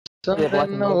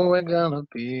Something know we're gonna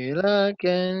be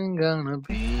again, like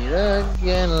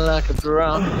a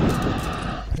drum.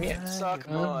 Yeah, suck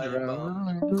my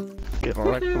bum. Get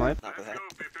wrecked, mate. None of that.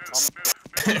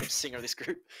 I'm the singer of this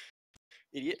group.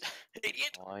 Idiot.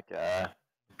 Idiot. Like,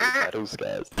 battle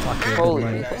scars.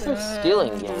 Holy, this is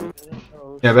stealing game.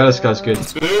 Yeah, battle scars good.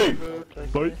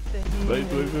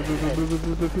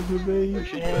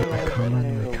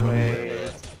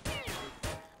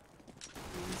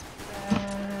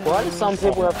 Why do some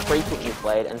people have frequently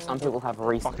played and some people have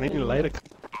recently? Fucking even later.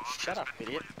 Shut up,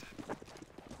 idiot.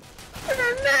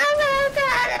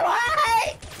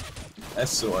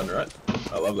 That's the one, right?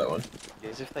 I love that one.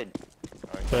 As if they.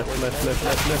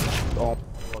 Left. Oh,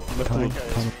 left of the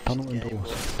Tunnel and doors.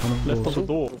 left of the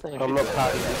door. I'm not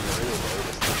part of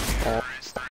that.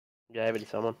 Yeah, but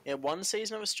someone. Yeah, one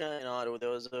season of Australian Idol, there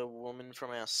was a woman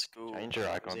from our school. Change your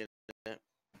icon. Was in it.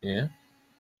 Yeah.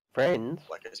 Friends?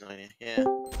 Like it's not in it. Yeah.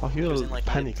 I feel was in, like,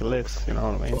 panic less, you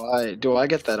know what I mean? Do I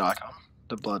get that icon?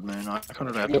 The blood moon icon?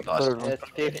 Or do I have to buy some? It's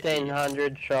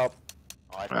 1500 shop.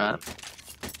 Right.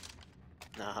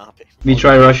 Nah, We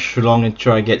try rush along and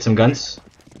try get some guns.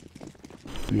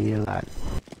 Yeah, lad.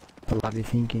 I love your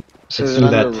thinking. So Let's is it do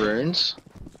under that. runes?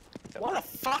 What the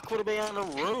fuck would it be on a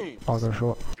room? I'll go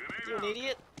short. You an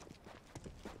idiot?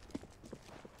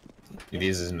 It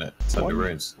is, isn't it? It's under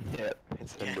runes. Yep,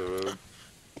 it's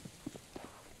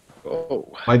Oh.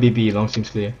 YBB long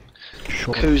seems clear.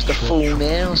 Short. Who's the fool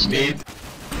now, Steve?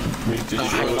 Mid to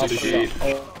shit.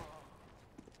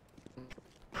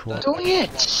 Doing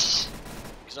it!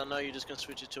 Because I know you're just gonna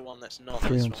switch it to one that's not 3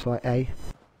 this on one. site A.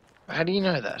 How do you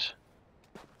know that?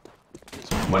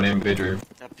 One in bedroom.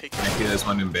 Now pick Actually, there's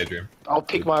one in bedroom. I'll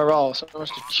pick my role, so much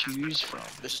to choose from.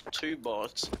 There's 2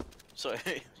 bots, so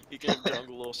you can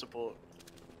jungle or support.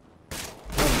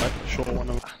 Sure, one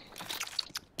of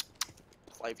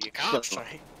Flavor you can't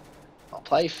say. I'll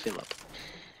play Philip.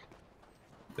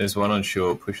 There's one on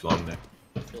short. Push along there.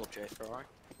 Philip J. Ferrari.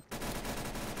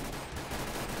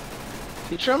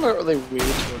 Feature I'm really weird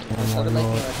towards it. It started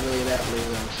making like really about Lilo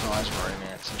and Fry's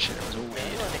romance and shit. It was all Yeah, I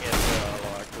weird. think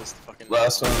it's like this fucking.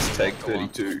 Last one's tag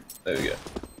 32. There we go.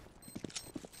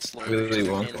 Sloan Really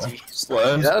Mackenzie. wonka.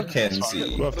 Sloan Yeah.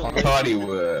 Mackenzie. Party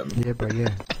worm. Yeah, bro,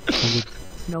 yeah.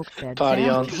 Smoke said Party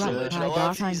on. right.com.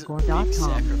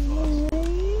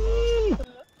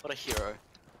 What a hero.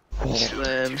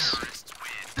 Slams.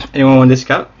 Anyone want this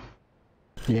cup?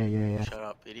 Yeah. Shut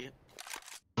up, idiot.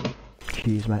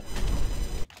 Cheers, mate.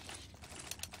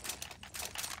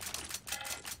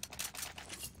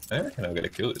 I reckon I'm gonna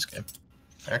kill this game.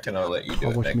 I reckon I'll let you do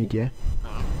I'll it. watch Nick. mid, yeah.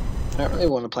 I don't really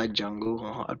want to play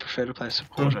jungle. I'd prefer to play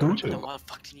support. Then why the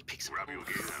fuck didn't you pick some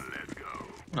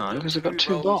No, because I've got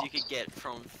 2 roles bots. you could get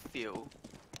from Phil,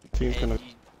 team's and gonna.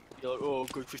 you're like, oh,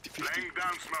 go 50-50.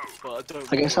 But I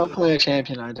don't I guess I'll want play a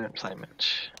champion. I don't play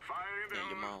much. Yeah,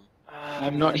 your mum.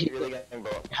 I'm not here.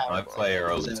 I play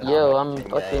her all the time. Yo,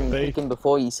 I've been picking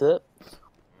before you, sir.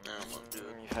 No, I'm not doing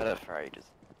it. You've had it for ages.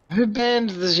 Who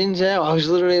banned the Xin Zhao? I was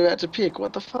literally about to pick.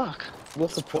 What the fuck? You're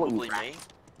It's supporting probably me. me.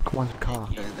 One's a car.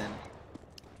 Yeah, then.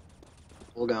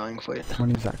 All going for you.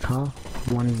 One is that car.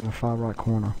 One is in the far right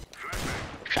corner.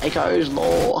 Shaco's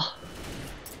law.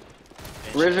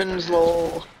 Riven's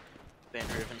law. Ben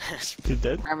Riven has. He's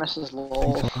dead? Rammus's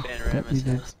law. Ben Ramus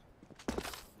has.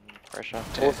 Pressure.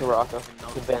 Also Raka.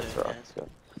 Good ban for us.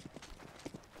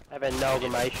 Have an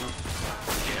amalgamation.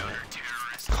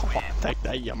 Come on, take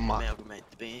that, you mutt. Amalgamate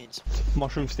the bands.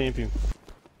 Mushroom stamp him.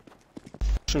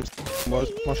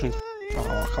 Mushroom.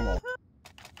 Oh, come on.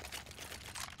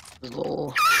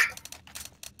 Law.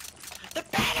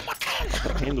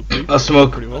 Handle please. I'll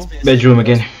smoke Pretty well. bedroom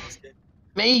again.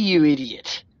 Me, you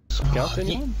idiot. Scout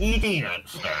anyone?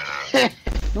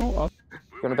 No, You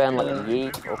wanna ban like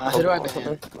Yeet or Who do I Cogmore or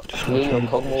something? ban? Yeet or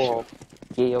Cogmore or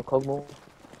Yee or Cogmore?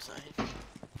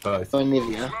 Both. Or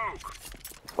Nivea.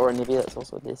 Or a Nivea, that's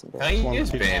also a decent ban. Can't you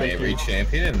just ban every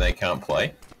champion and they can't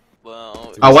play?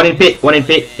 Well, Oh, one in pit,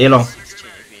 A long. 6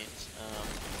 champions.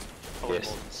 Probably Yes.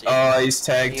 more than 6. Oh, he's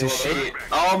tagged to shit.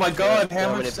 Oh my god,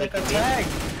 how much is that tag?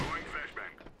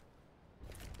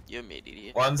 You're mid,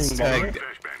 idiot. One's tagged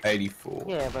 84.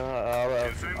 Yeah, but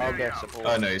I'll go support.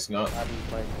 Oh no, he's not. I haven't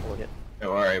played support yet.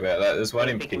 Don't worry about that. There's one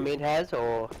in Picking pit. mid has,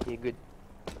 or you good?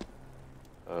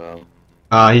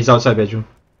 He's outside bedroom.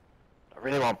 I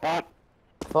really want bot.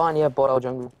 Fine, yeah, bot our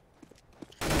jungle.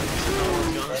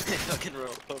 Fucking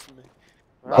roll apart from me.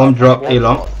 Bomb drop, A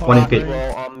long. One in Fuck you pit.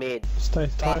 all, I'm mid. stay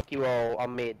tight. Fuck you all,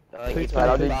 I'm mid. I think it's Right,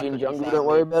 I'll do fuck Jin with jungle, you, don't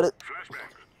worry about it.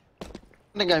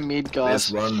 I'm gonna go mid, There's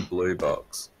guys. one blue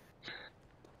box.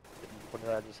 What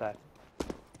did I just say?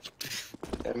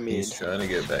 Go mid. He's trying to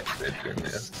get back to bedroom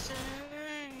now.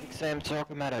 Sam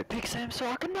Soccermato. Pick Sam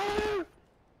Soccermato.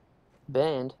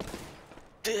 Banned.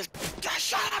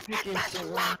 Shut up! Pick him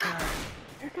Soccer.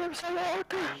 Pick him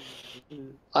Soccer.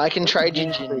 I can trade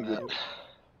you Jin, Matt. Do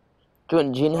you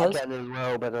want Jin I has? can as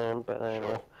well, but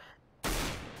anyway.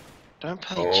 Don't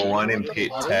pay Oh, Jin. one in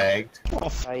pit tagged.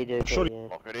 How you do? Shorty. Yeah.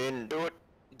 Lock it in. Do it.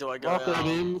 Do I go Lock it out?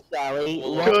 in, Sally.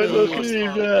 Well, Lock Go it look in. at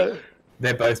him, Matt.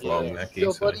 They're both long, Yeah. Mackie.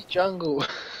 Your So. bloody jungle.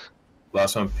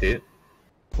 Last one pit.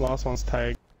 Last one's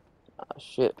tagged. Oh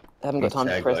shit. I haven't got He's time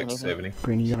to tagged press like anything. 70.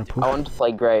 Green, you gonna push? I wanted to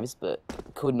play Graves, but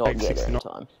could not Tag get there in 69.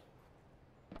 time.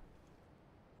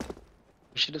 You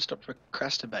should have stopped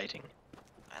procrastinating.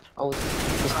 I was just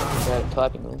thinking about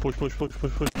typing, man. Push, push, push,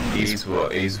 push, push. He's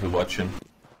watching.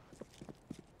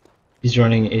 He's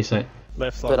running A side.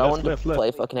 Left side, But I left, wanted left, to left.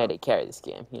 play fucking AD carry this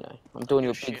game, you know. I'm doing you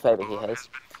a big favour here, Hez.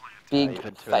 Big you've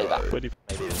had two favour. of those. Ready.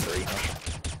 Maybe the three.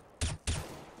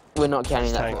 We're not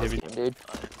counting that Tag for this heavy. game, dude.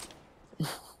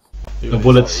 The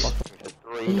bullets.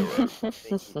 Three in a row. I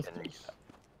think you can reach that.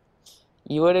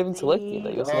 You weren't even selected, though.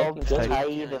 You're selecting Take- Jesse. Yeah,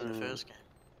 Even- in the first game.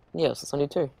 Yeah, so it's on you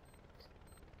too.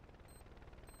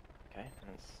 Okay,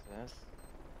 that's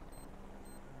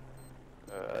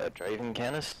Draven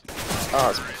Canis. Oh,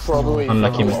 it's probably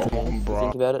Unlucky fucking mistake. Western, if you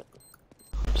think about it.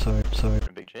 So,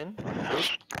 Big Chin.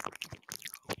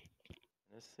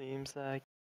 This seems like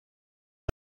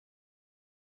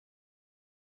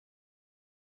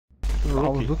I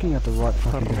was looking at the right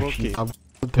fucking Rookie. direction.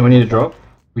 Do we need to drop?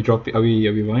 We drop. Are we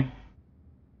buying?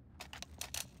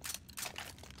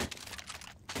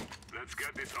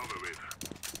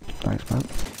 Thanks, man.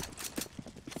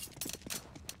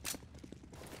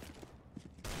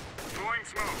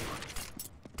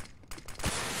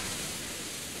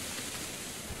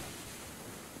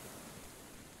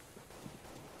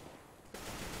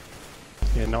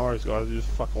 Yeah, no worries, guys. You just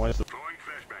fucking wasted.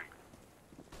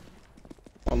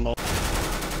 One more.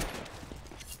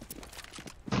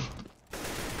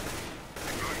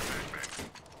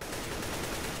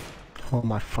 Oh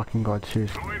my fucking god,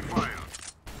 seriously.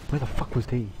 Where the fuck was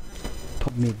he?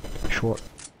 Top mid, short.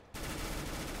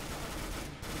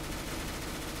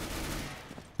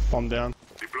 Bomb down.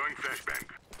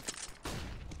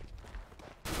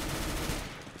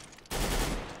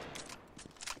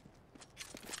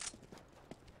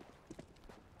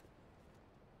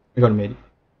 We got a mid.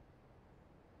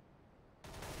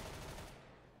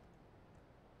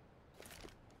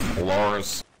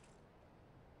 Lars.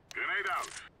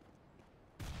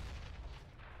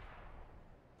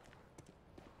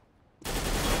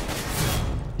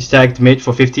 He's tagged mid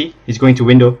for 50. He's going to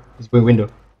window. He's going window.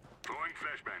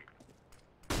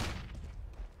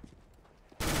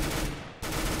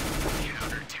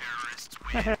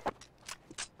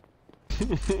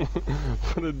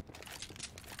 What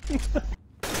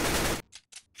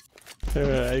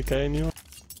a... AK in you?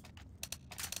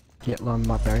 Yeah, line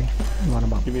him up, Barry. Line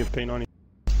him up. Give me a P90.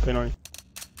 P90.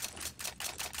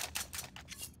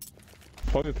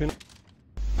 Plug a pin.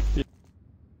 Yeah.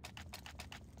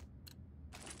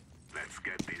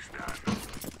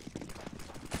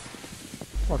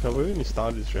 Fuck, have we only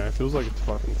started this round? It feels like it's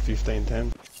fucking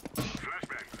 15-10.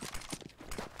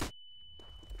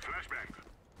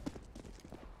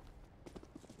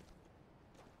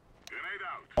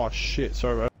 Oh shit,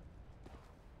 sorry bro.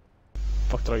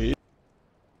 Fuck, did I get you?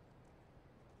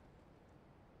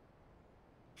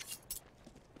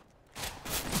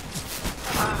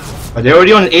 Are they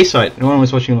already on A side? No one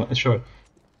was watching a shot.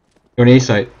 They're on A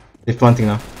side. They're planting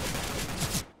now.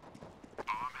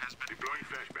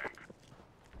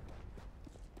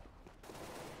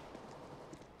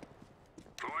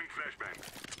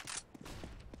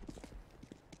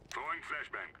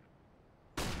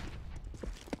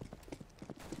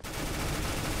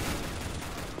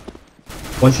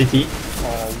 One CT.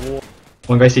 Oh, war.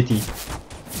 One guy CT.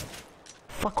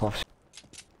 Fuck off.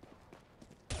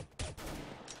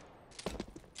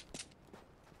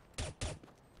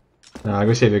 Nah,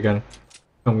 go save your gun.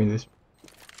 Can't win this.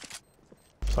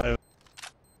 Save.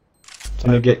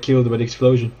 Gonna get killed by the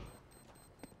explosion.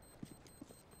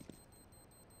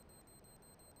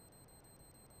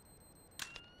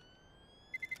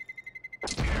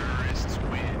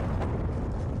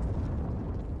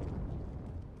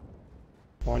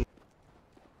 One.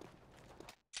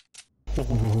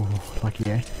 Ooh, lucky,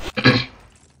 eh?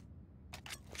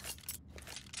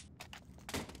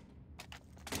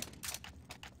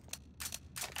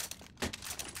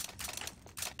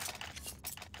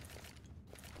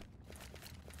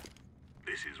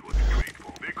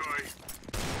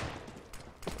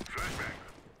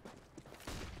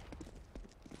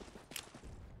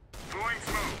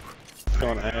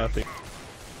 Going A, I think.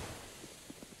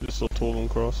 Just saw two of them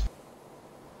cross.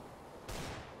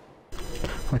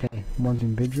 Okay, one's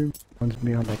in bedroom, one's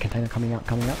behind that container coming out.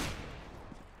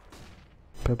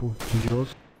 Purple, is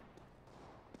yours.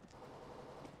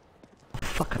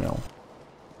 Fucking hell.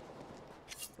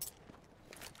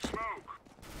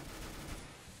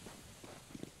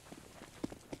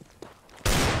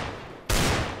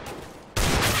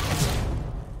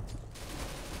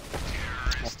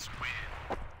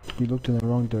 You looked in the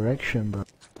wrong direction, bro.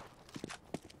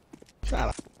 Shut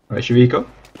up. Alright, should we go?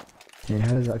 Yeah,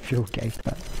 how does that feel,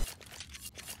 gangster?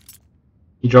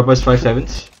 You drop us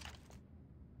 5/7.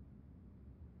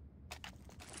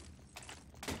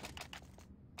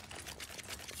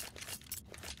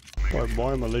 Bro,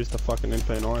 buy him at least a fucking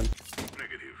MP9.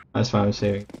 That's what I'm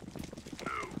saying.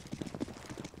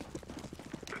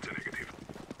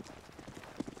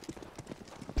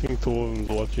 I think two of them's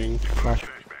watching. Flash.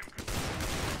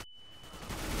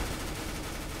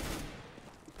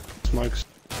 Smokes.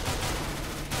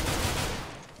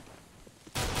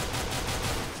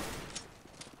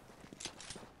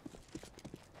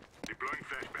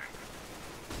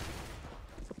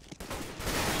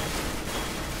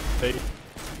 Hey.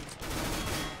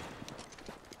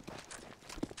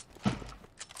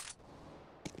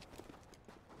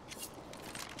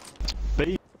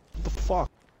 B. What the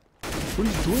fuck? What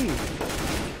are you doing?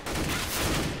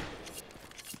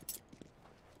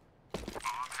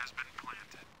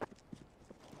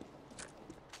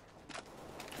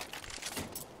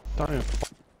 Don't.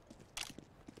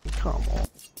 Come on.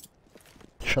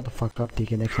 Shut the fuck up,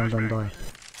 DK, next time don't die.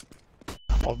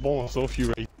 I was by myself, you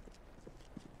ready?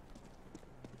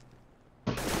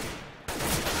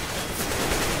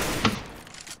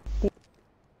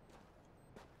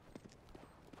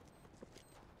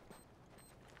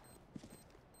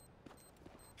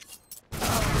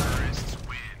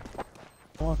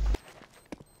 What?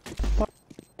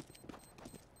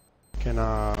 Can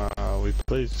we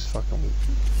please fucking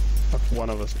fuck one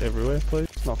of us everywhere, please?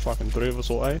 Not fucking three of us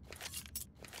all, eh?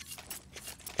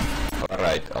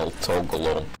 Alright, I'll toggle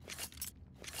on.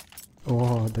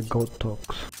 Oh, the goat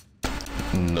talks.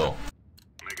 No.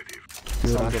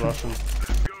 You're Sounds Russian.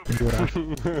 Russian. You're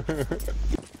Russian.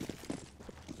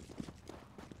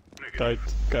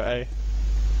 Go A.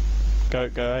 Go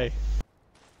A.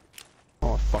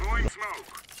 Oh fuck.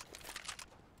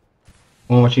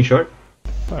 One watching short.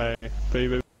 Hey,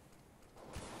 baby.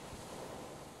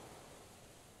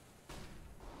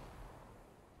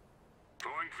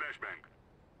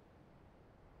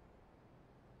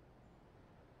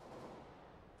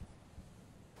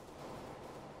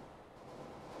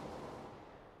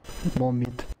 More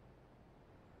mid.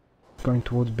 Going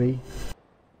towards B.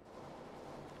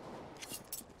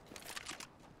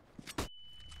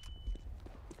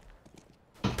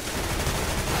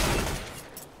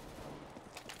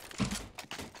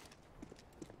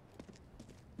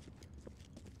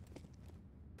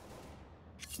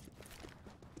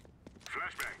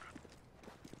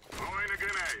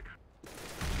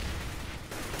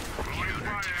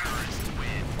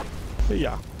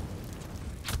 Yeah.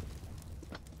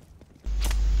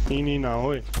 Nini na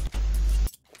hoy.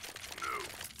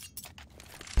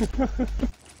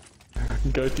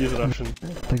 Goat is Russian.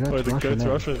 The goat's Oh, the Russian, goat's eh?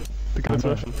 Russian. The goat's I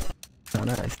know. Russian. Oh,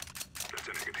 nice.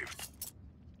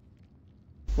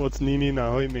 What's Nini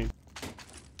na hoy mean?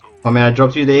 Oh man, I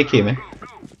dropped you the AK, man.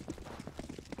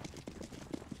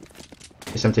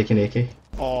 Guess I'm taking the AK.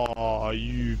 Oh,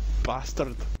 you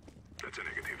bastard. That's a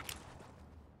negative.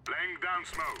 Laying down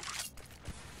smoke.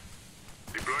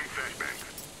 Deploying flashbang.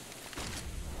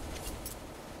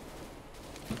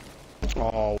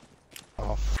 Oh,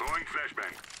 off. Throwing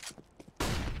flashbang.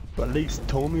 But at least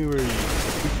tell me where you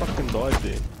fucking died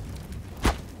there.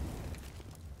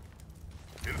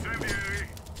 Incendiary.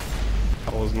 I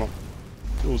was not.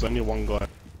 It was only one guy.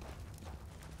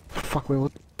 Fuck, wait,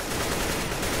 what?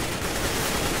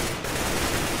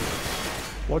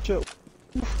 Watch it.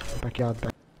 Backyard,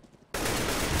 back.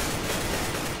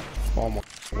 Oh my.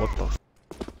 What the?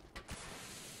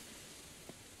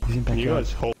 He's in Can you backyard.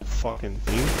 guys hold fucking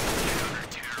thing?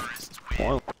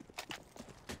 Wow.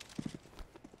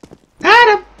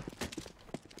 Adam!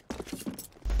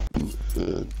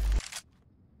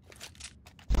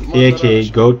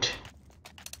 AK, goat.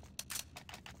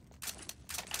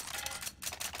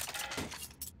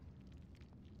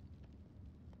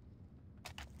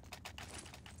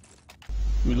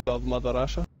 We love Mother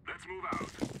Russia. Let's move out.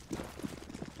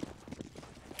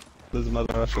 There's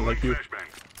Mother Russia like you. Flashbang.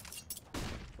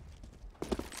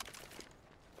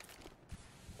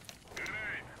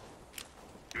 Grenade.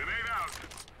 Grenade out.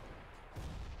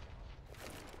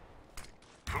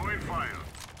 Throwing fire.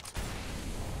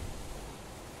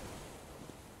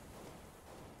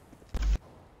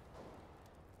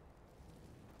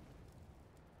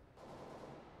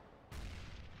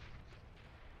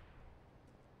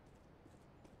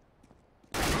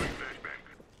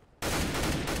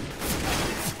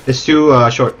 There's two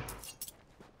short.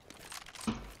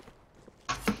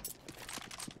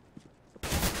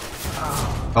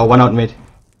 Oh, one out mid.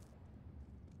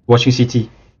 Watching CT.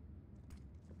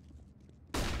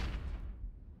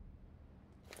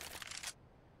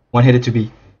 One headed to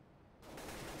B.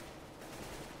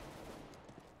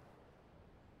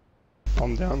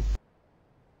 I'm down.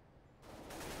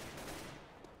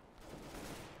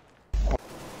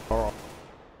 Alright.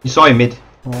 You saw him mid.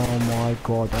 Oh my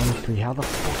god, honestly, how the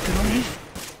fuck did I miss?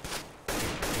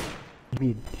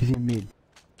 Mid, he's in mid.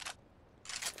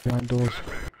 Behind doors.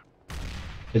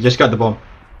 They just got the bomb.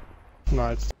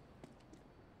 Nice.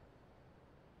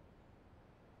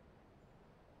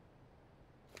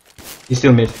 He's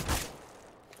still mid.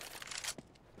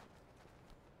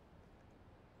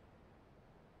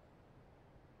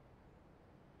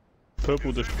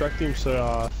 Purple distract him,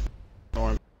 so ignore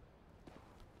him.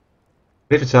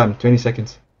 Wait for time, 20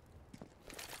 seconds.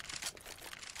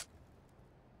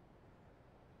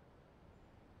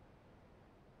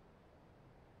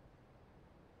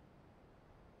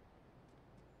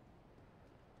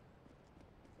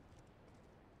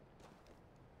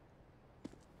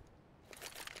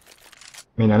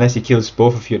 I mean, unless he kills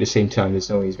both of you at the same time,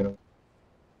 there's no way he's gonna.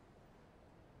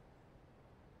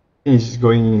 He's just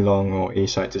going long or A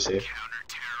side to save.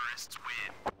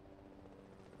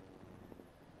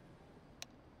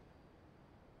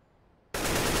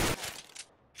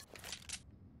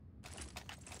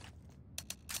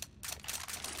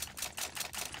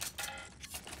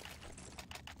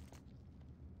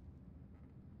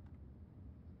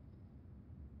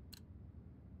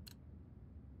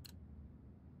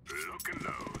 Lock and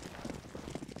load.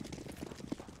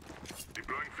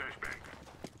 Deploying flashbang.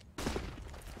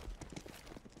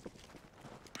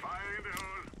 Fire in the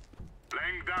hole.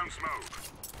 Laying down smoke.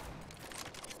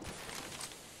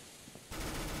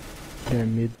 They're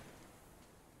mid.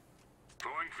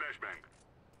 Throwing flashbang.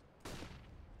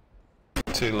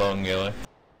 Too long, yellow.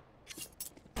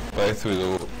 Play through the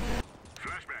wall.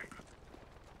 Flashbang.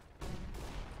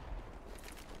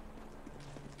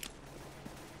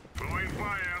 Throwing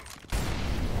fire.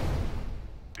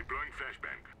 Deploying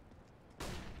flashbang.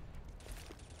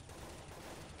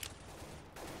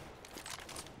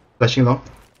 Flashing long.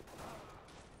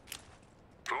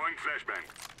 Throwing flashbang.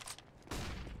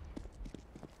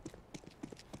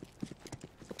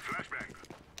 Flashbang.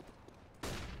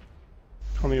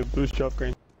 I'm gonna boost you up,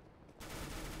 Green.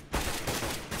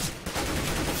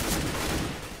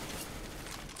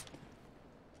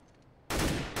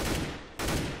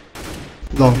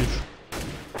 Long.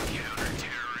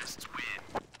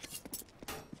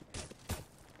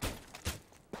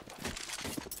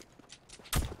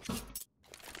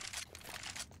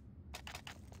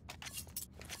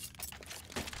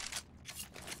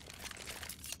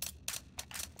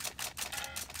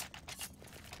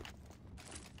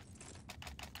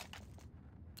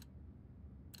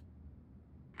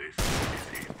 This is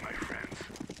it, my friends.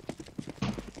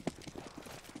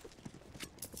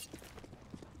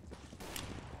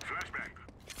 Flashbang.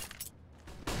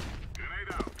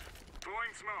 Grenade out.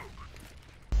 Throwing smoke.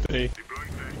 B.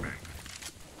 Deploying flashbang.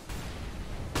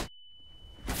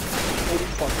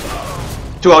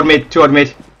 Two out mid, two out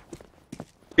mid.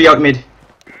 Three out mid.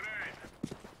 Grenade.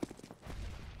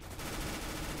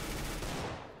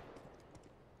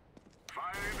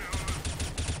 Fire in the hole.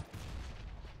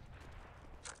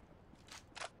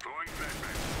 Throwing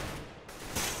flashbang.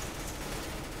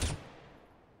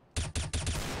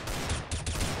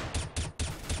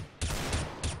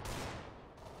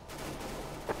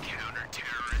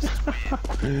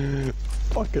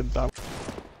 Fucking dumb.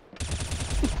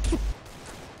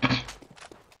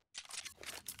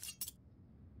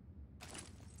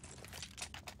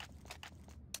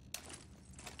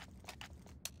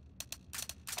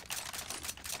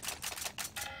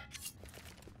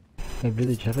 Hey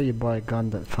Village, how about you buy a gun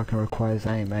that fucking requires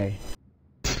aim, eh?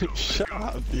 Shut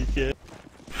up, dickhead.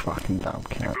 Fucking dumb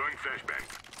cat. Throwing flashbang.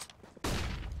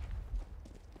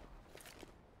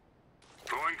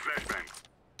 Throwing flashbang.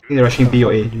 Either rushing B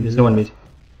or A. There's no one mid.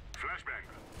 Flashbang.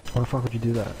 Why the fuck would you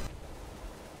do that?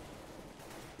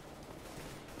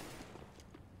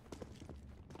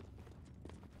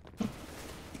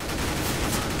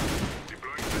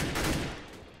 Deploying flashbang.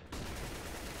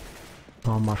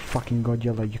 Oh my fucking god,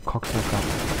 Yellow, you cocksucker.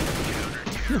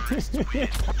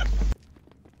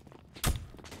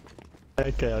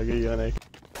 Okay, I'll get you an A.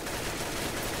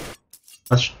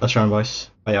 Let's run, boys.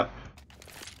 Bye out.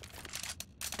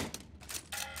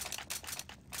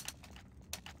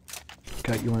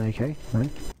 Got you on AK, right?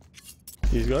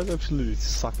 These guys absolutely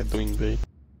suck at doing B.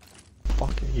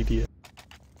 Fucking idiot.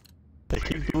 They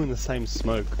keep doing the same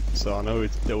smoke, so I know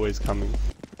they're always coming.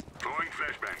 Throwing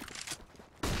flashbang.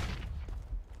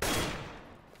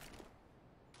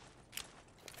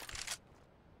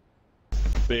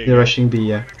 Big. They're rushing B,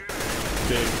 yeah.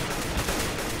 Big.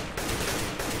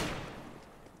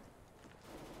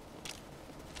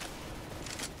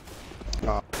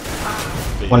 Ah.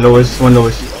 Big. One lowest, one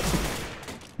lowest.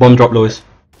 Bomb drop lowest.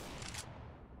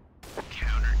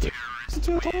 I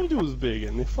told you it was big,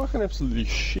 and they're fucking absolutely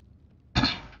shit.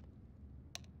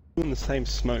 Doing the same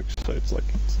smoke, so it's like,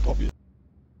 it's obvious.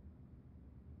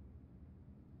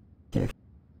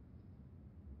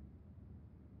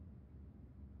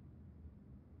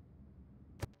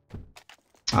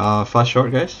 Fast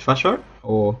short, guys. Fast short,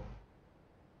 or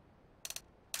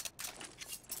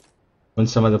want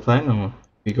some other plan, or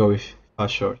we go with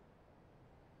fast short.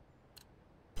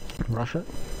 Rush it.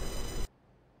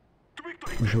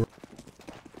 We should.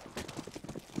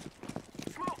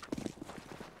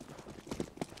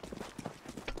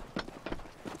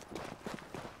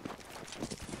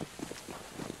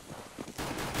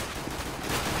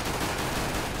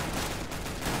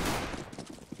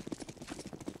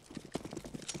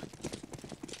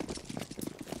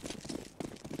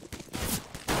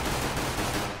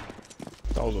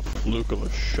 That was a fluke of a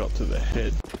shot to the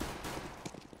head.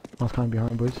 I was coming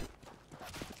behind, boys.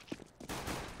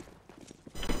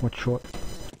 Watch short.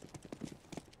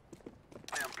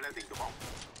 I am planting the bomb.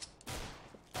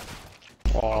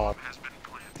 Oh,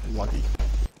 lucky.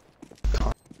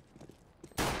 Can't.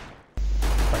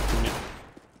 Back to me.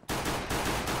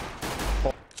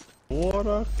 Oh, what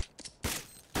a...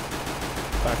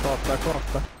 Back off, back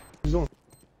off, back. He's on.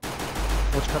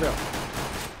 Watch cut out.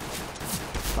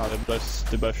 Ah, they're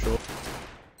both short.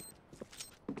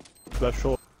 Both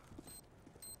short.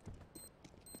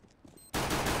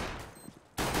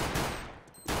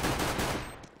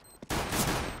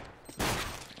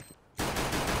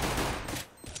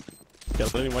 Yeah,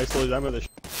 let him waste all his ammo this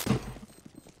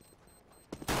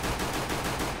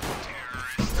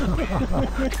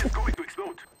It's going to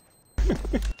explode.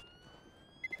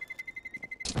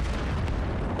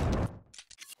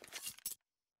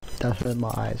 That hurt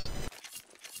my eyes.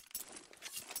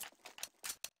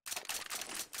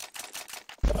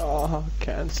 Ah,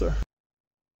 cancer.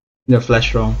 No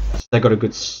flash wrong. I got a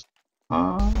good.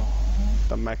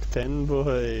 The Mac 10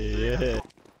 boy, yeah.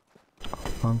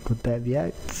 Uncle Dad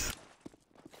Yates.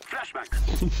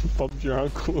 Flashbang. Bob's your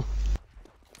uncle.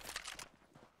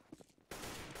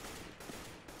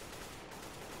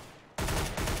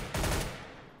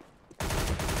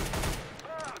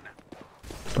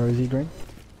 Where is he, Green?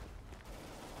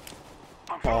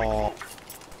 Oh,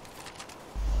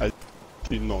 I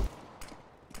did not.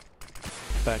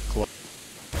 That close.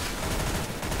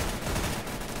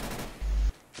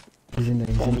 He's in there,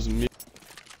 he's in Bombs mid.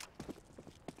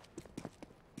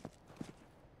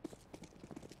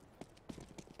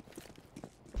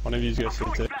 One of these guys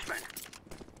hit it. Flashbang.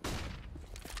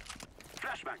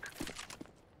 Flashbang.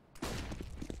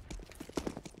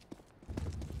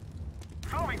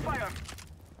 Throwing fire.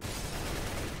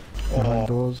 behind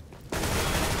doors.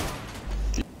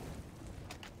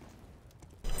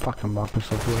 Fucking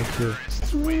Microsoft works here.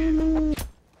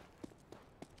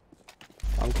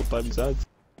 Uncle Baby's ads.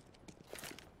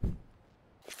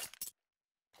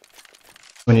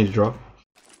 We need to drop.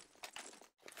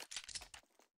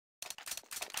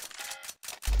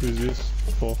 Who's this?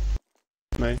 For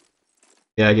me?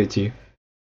 Yeah, I give it to you.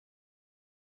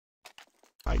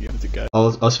 I give it to go.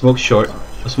 I'll smoke short.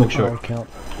 I'll smoke I'll short. count.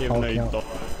 Even I'll though you count. died.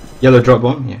 Yellow drop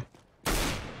bomb. Yeah.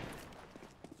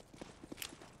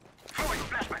 Throwing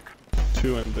flashbang.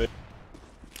 2 MB.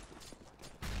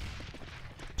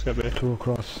 Let's go back. 2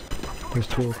 across. There's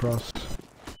 2 across.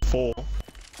 4.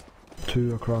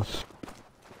 2 across.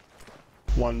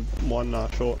 One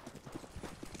short.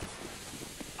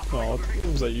 Oh, what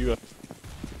was that you got?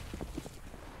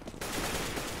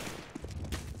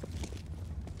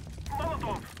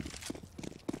 Molotov.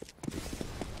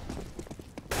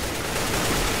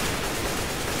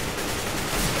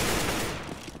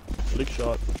 Flick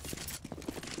shot.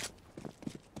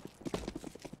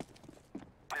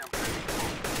 I am planting the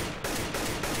bomb.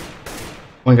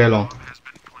 One guy long.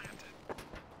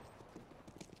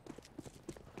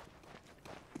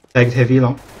 Tagged heavy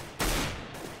long.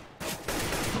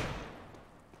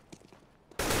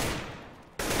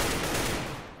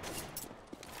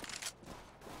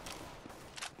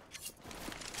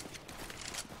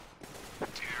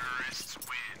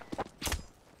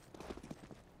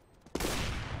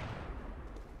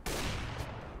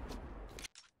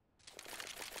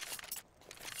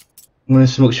 I'm gonna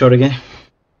smoke short again.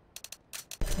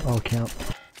 I'll count.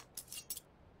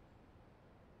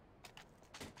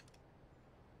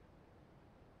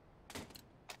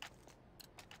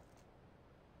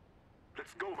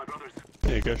 Let's go, my brothers.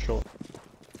 Yeah, go short.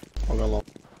 I'll go long.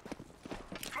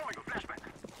 Throwing a flashback.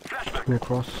 Flashback. 2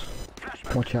 across.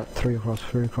 Watch out, 3 across,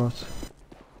 3 across.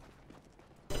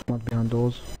 One behind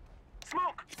doors.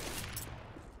 Smoke.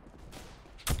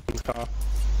 One's car.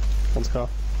 One's car.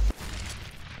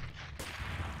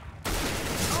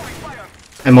 Throwing fire.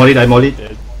 I mollied.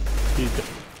 Dead. He's dead.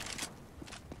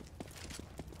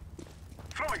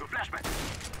 Throwing a flashback.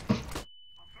 I'm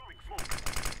throwing smoke.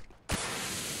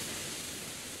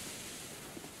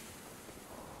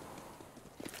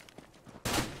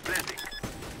 Planting.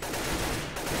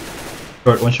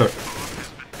 Short, one short.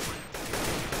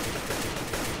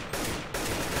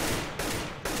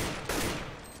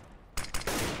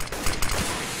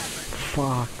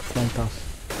 Fuck, flanked us.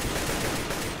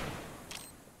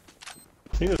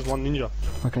 I think there's one ninja.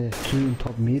 Okay, there's 2 in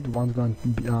top mid, one's going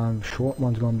short,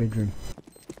 one's going bedroom.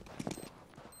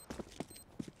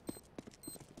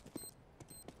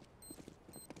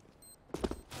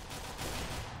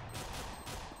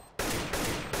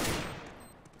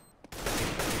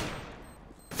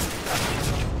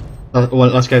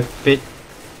 One last guy, pit.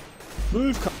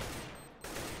 Move,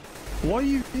 why are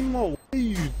you in my way,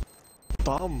 you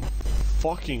dumb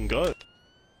fucking goat?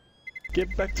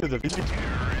 Get back to the video.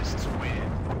 Terrorists win.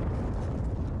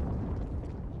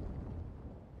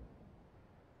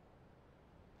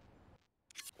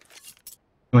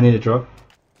 I need a drop.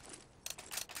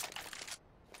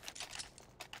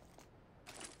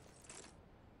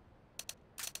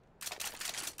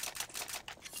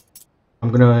 I'm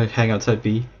gonna hang outside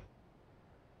B.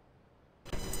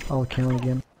 I'll count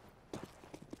again.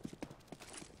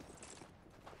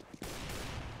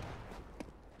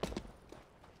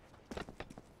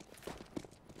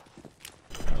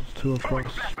 That was 2 across.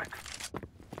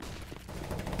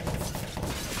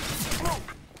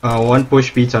 One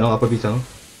push B tunnel, upper B tunnel.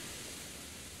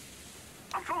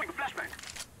 I'm throwing a flashback.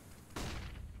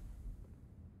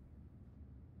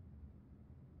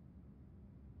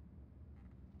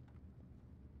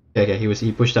 Okay,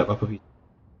 he pushed up upper B.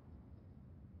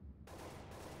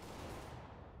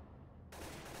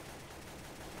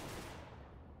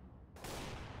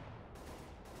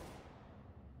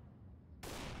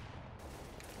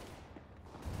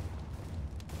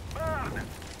 Burn.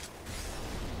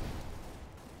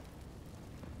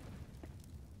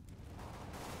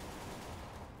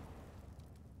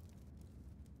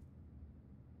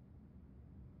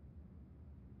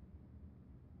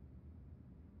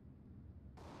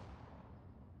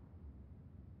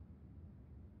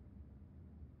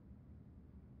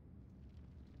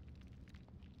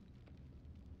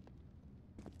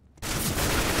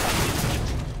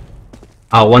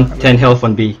 Ah, 10 health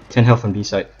on B. 10 health on B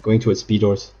side. Going towards B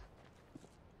doors.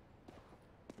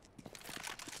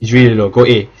 He's really low. Go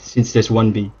A, since there's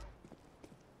 1 B.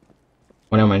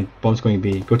 Oh never mind. Bomb's going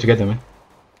B. Go together, man.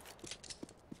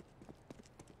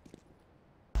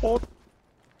 Oh,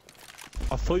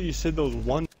 I thought you said there was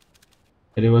one.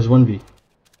 Yeah, there was 1 B.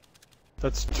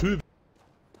 That's 2.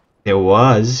 There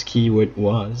was. Keyword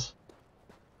was.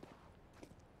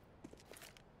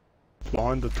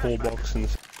 Behind the tall box and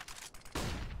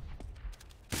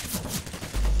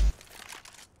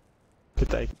good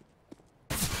take.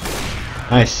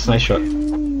 Nice shot.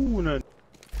 Ooh, no.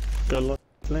 Got a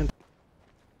land.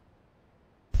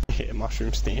 Yeah,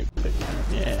 mushroom stamp. But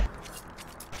yeah.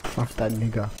 Fuck that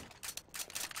nigga.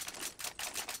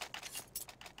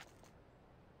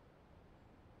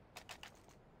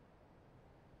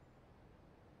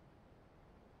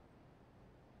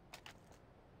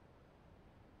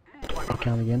 I'll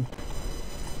count again.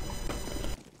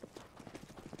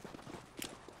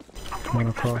 1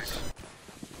 across.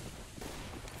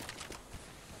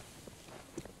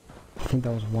 I think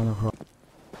that was 1 across.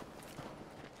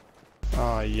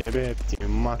 Ah, jävligt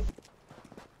much.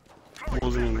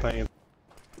 Wasn't even paying.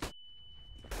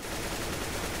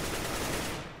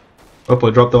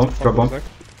 Purple, drop bomb. Drop bomb.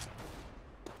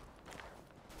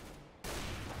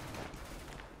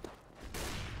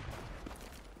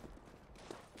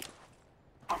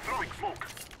 I'm throwing smoke.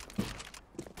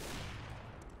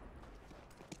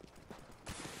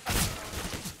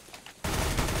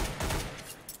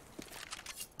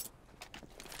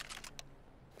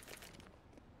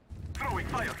 Throwing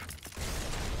fire.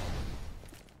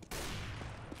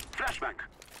 Flashbang.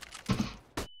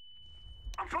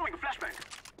 I'm throwing a flashbang.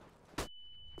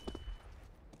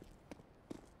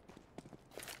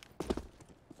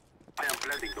 I am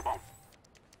planting the bomb.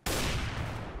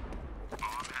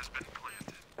 Bomb has been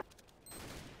planted.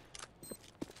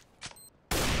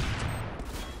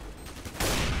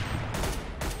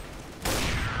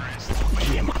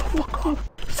 Yeah, motherfucker.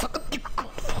 Suck a dick,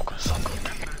 motherfucker. Suck a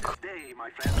dick. Stay,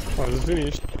 Oh, is it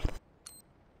finished?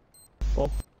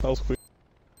 Oh, that was quick.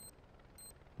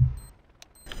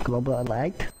 Global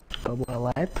alert. Global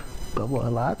alert. Global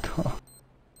alert.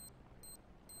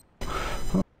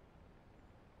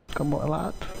 Global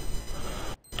alert.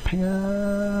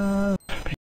 Ping